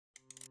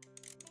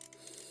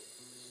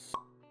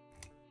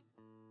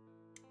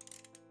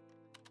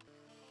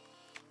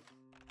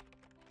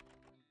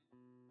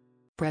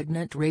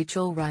Pregnant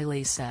Rachel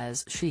Riley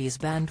says she's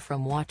banned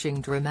from watching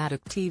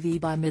dramatic TV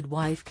by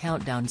midwife.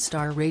 Countdown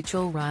star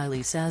Rachel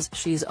Riley says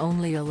she's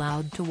only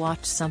allowed to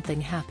watch something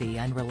happy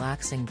and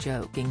relaxing.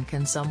 Joking,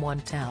 can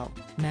someone tell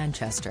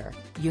Manchester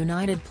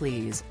United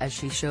please, as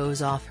she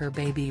shows off her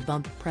baby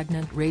bump.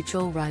 Pregnant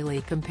Rachel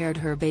Riley compared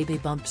her baby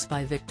bumps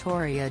by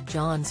Victoria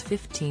Johns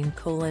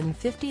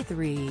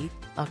 15:53,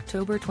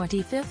 October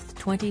 25,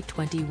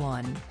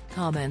 2021.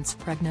 Comments.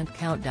 Pregnant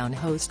Countdown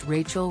host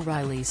Rachel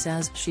Riley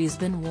says she's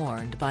been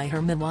warned by her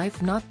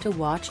midwife not to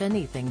watch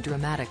anything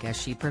dramatic as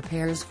she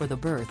prepares for the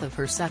birth of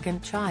her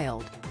second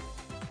child.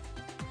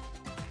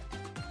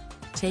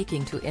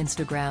 Taking to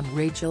Instagram,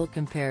 Rachel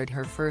compared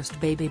her first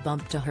baby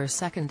bump to her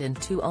second in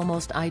two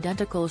almost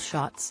identical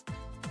shots.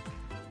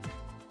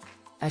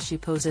 As she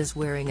poses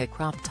wearing a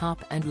crop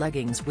top and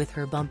leggings with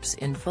her bumps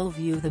in full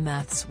view, the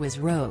Maths Whiz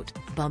wrote,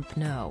 "Bump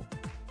no.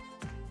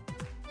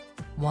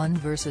 1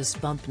 versus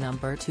bump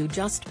number 2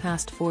 just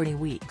past 40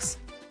 weeks.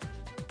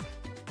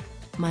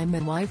 My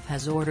midwife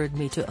has ordered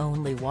me to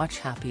only watch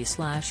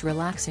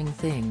happy/relaxing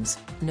things,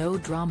 no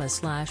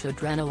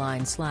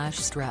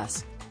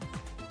drama/adrenaline/stress.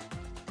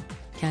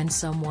 Can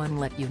someone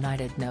let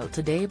United know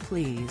today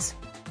please?"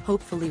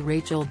 Hopefully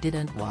Rachel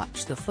didn't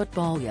watch the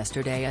football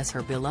yesterday as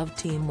her beloved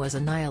team was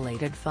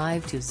annihilated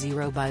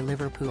 5-0 by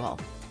Liverpool.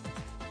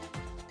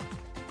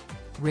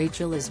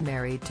 Rachel is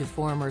married to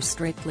former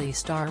Strictly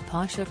star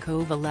Pasha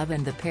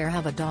Kovalev. The pair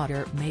have a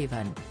daughter,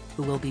 Maven,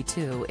 who will be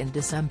 2 in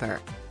December.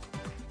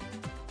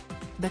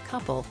 The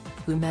couple,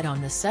 who met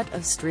on the set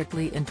of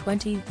Strictly in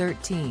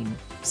 2013,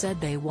 said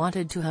they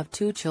wanted to have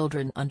 2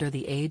 children under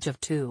the age of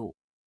 2.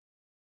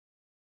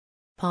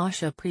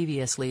 Pasha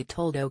previously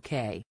told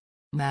OK!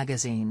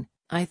 Magazine,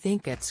 "I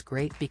think it's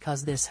great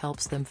because this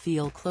helps them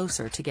feel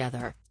closer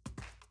together.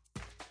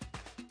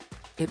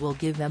 It will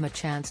give them a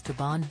chance to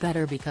bond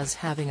better because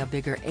having a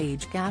bigger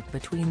age gap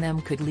between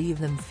them could leave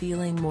them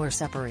feeling more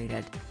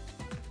separated."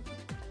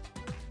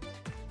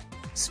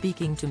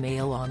 Speaking to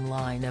Mail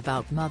Online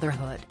about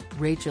motherhood,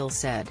 Rachel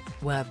said,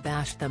 "We've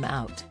bashed them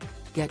out.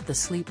 Get the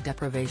sleep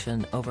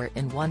deprivation over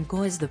in one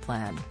go is the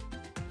plan."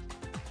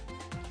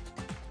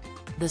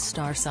 The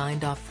star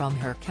signed off from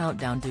her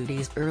countdown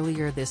duties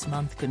earlier this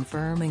month,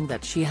 confirming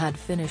that she had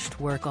finished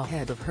work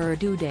ahead of her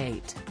due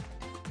date.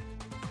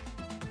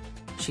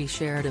 She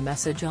shared a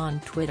message on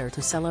Twitter to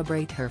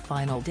celebrate her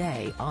final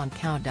day on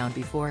Countdown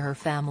before her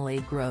family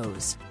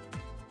grows.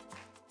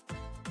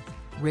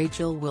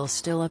 Rachel will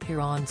still appear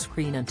on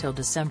screen until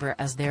December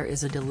as there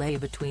is a delay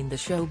between the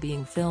show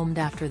being filmed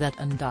after that,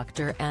 and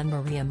Dr.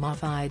 Anne-Marie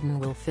Moffiden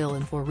will fill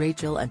in for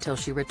Rachel until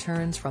she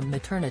returns from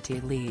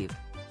maternity leave.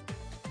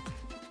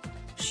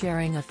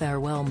 Sharing a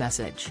farewell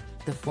message,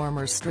 the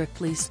former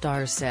Strictly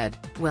star said,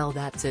 "Well,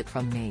 that's it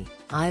from me.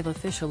 I've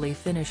officially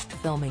finished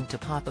filming to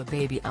pop a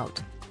baby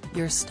out.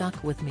 You're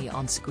stuck with me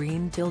on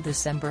screen till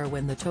December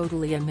when the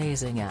totally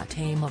amazing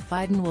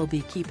Moffiden will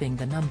be keeping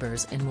the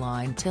numbers in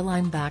line till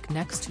I'm back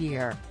next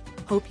year.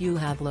 Hope you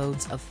have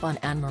loads of fun,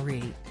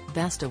 Anne-Marie,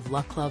 best of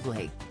luck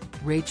lovely."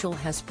 Rachel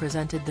has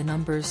presented the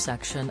numbers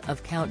section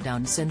of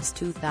Countdown since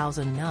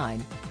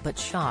 2009, but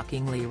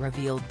shockingly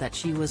revealed that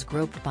she was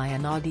groped by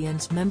an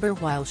audience member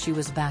while she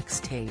was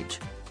backstage.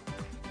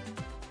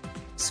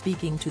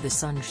 Speaking to The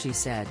Sun, she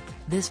said,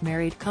 "This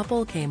married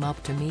couple came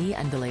up to me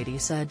and the lady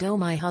said, 'Oh,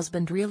 my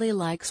husband really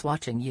likes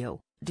watching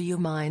you, do you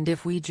mind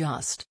if we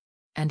just?'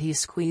 And he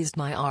squeezed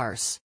my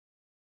arse.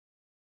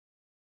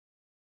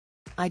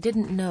 I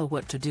didn't know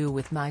what to do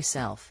with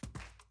myself.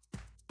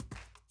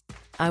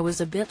 I was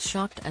a bit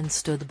shocked and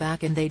stood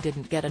back, and they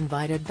didn't get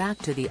invited back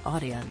to the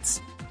audience."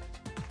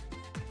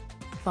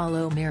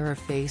 Follow Mirror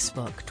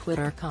Facebook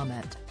Twitter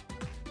comment.